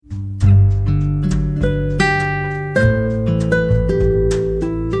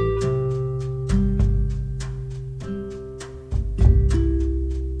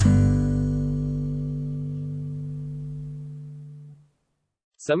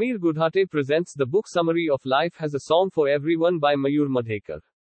Samir Gudhate presents the book Summary of Life Has a Song for Everyone by Mayur Madhekar.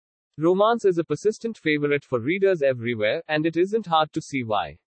 Romance is a persistent favorite for readers everywhere, and it isn't hard to see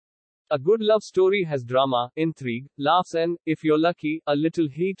why. A good love story has drama, intrigue, laughs, and, if you're lucky, a little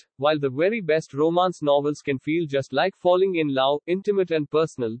heat, while the very best romance novels can feel just like falling in love, intimate and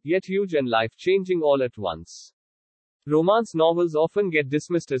personal, yet huge and life-changing all at once. Romance novels often get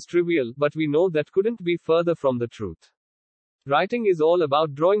dismissed as trivial, but we know that couldn't be further from the truth. Writing is all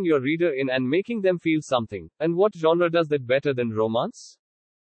about drawing your reader in and making them feel something, and what genre does that better than romance?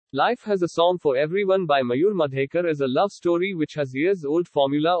 Life Has a Song for Everyone by Mayur Madhekar is a love story which has years-old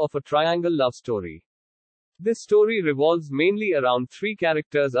formula of a triangle love story. This story revolves mainly around three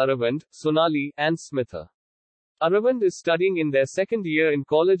characters: Aravind, Sonali, and Smitha. Aravind is studying in their second year in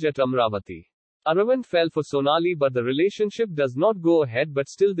college at Amravati. Aravind fell for Sonali, but the relationship does not go ahead, but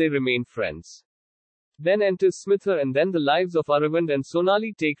still they remain friends. Then enters Smitha, and then the lives of Aravind and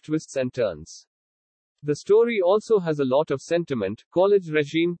Sonali take twists and turns. The story also has a lot of sentiment: college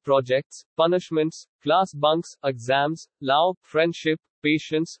regime, projects, punishments, class bunks, exams, love, friendship,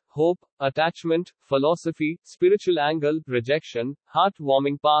 patience, hope, attachment, philosophy, spiritual angle, rejection,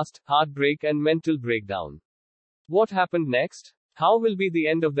 heart-warming past, heartbreak and mental breakdown. What happened next? How will be the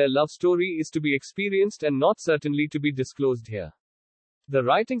end of their love story is to be experienced and not certainly to be disclosed here. The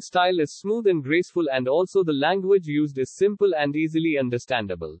writing style is smooth and graceful, and also the language used is simple and easily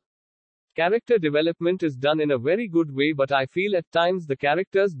understandable. Character development is done in a very good way, but I feel at times the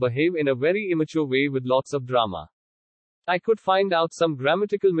characters behave in a very immature way with lots of drama. I could find out some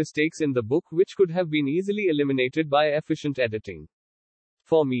grammatical mistakes in the book which could have been easily eliminated by efficient editing.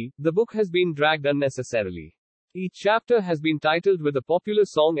 For me, the book has been dragged unnecessarily. Each chapter has been titled with a popular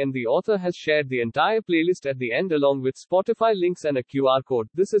song, and the author has shared the entire playlist at the end along with Spotify links and a QR code.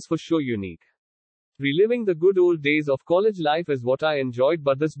 This is for sure unique. Reliving the good old days of college life is what I enjoyed,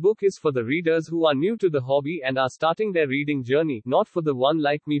 but this book is for the readers who are new to the hobby and are starting their reading journey, not for the one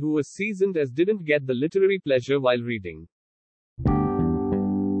like me who is seasoned as didn't get the literary pleasure while reading.